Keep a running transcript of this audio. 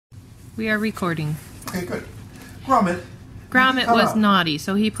We are recording. Okay, good. Gromit. Gromit was naughty,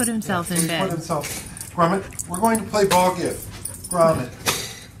 so he put himself in bed. Gromit, we're going to play ball give. Gromit,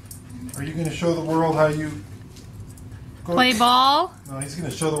 are you going to show the world how you play ball? No, he's going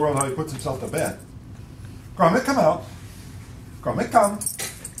to show the world how he puts himself to bed. Gromit, come out. Gromit, come.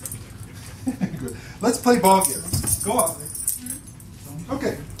 Good. Let's play ball give. Go out.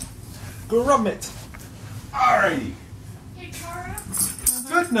 Okay. Gromit. Alrighty.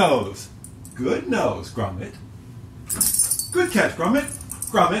 Good nose. Good nose, Gromit. Good catch, Gromit.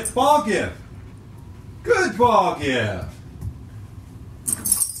 Gromit, ball give. Good ball give.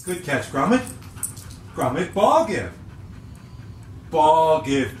 Good catch, Gromit. Gromit, ball give. Ball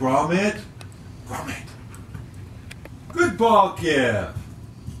give, Gromit. Gromit. Good ball give.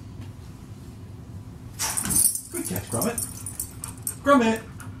 Good catch, Gromit. Gromit.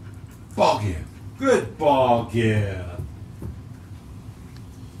 Ball give. Good ball give.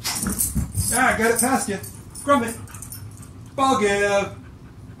 Ah, I got it past you. Gromit. Ball give.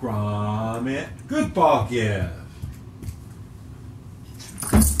 Gromit. Good ball give.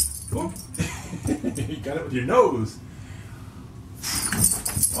 Oh. You got it with your nose.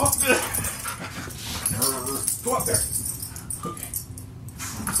 Oh. Go up there. Okay.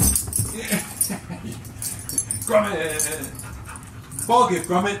 Gromit. Ball give,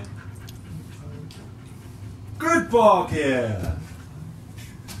 Gromit. Good ball give.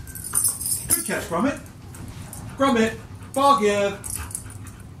 Good catch, Gromit. Gromit. Ball give.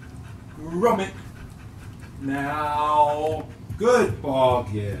 Gromit. Now, good ball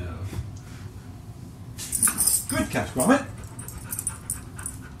give. Good catch, Gromit.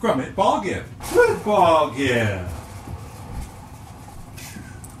 Gromit, ball give. Good ball give.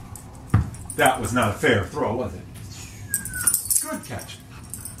 That was not a fair throw, was it? Good catch.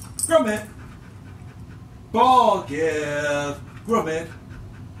 Gromit. Ball give. Gromit.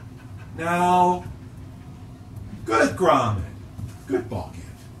 Now, good Gromit. Good ball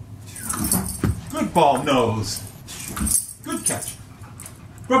give. Good ball nose. Good catch.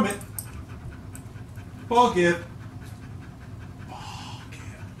 Gromit. Ball give. Ball give.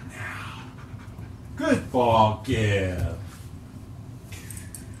 Now. Good ball give.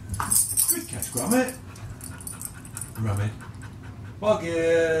 Good catch, Gromit. Gromit. Ball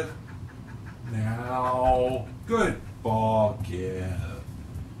give. Now. Good ball give.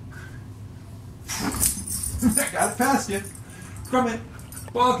 I got it past you. Gromit.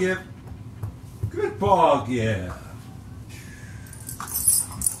 Ball give. Good ball give.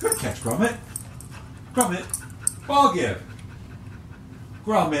 Good catch, Gromit. Gromit. Ball give.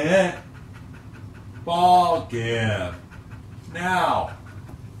 Gromit. Ball give. Now.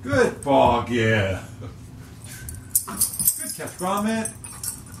 Good ball give. Good catch, Gromit.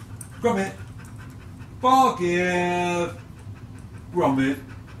 Gromit. Ball give. Gromit.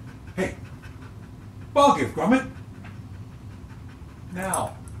 Hey. Ball give, Gromit.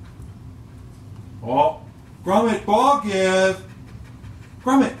 Now. Oh. Gromit, ball give.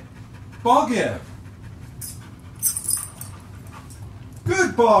 Gromit, ball give.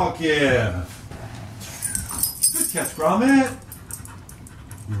 Good ball give. Good catch, Gromit.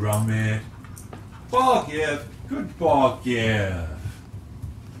 Gromit. Ball give. Good ball give.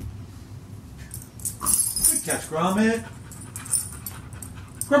 Good catch, Gromit.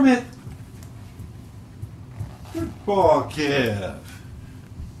 Gromit. Good ball give.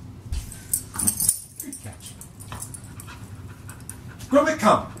 Good catch. Gromit,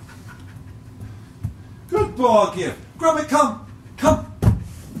 come. Good ball give. Gromit, come. Come.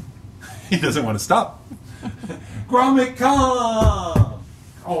 He doesn't want to stop. Gromit, come.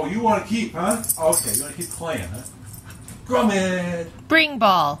 Oh, you want to keep, huh? Okay, you want to keep playing, huh? Gromit. Bring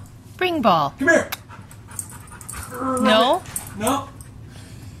ball. Bring ball. Come here. No? No.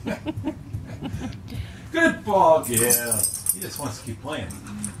 Good ball give. He just wants to keep playing.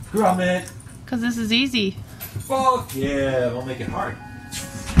 Gromit. Because this is easy. Ball give. I'll make it hard.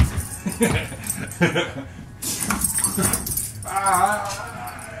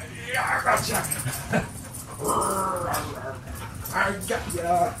 Yeah, I gotcha. I got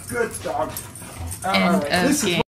ya. Good dog. End of game.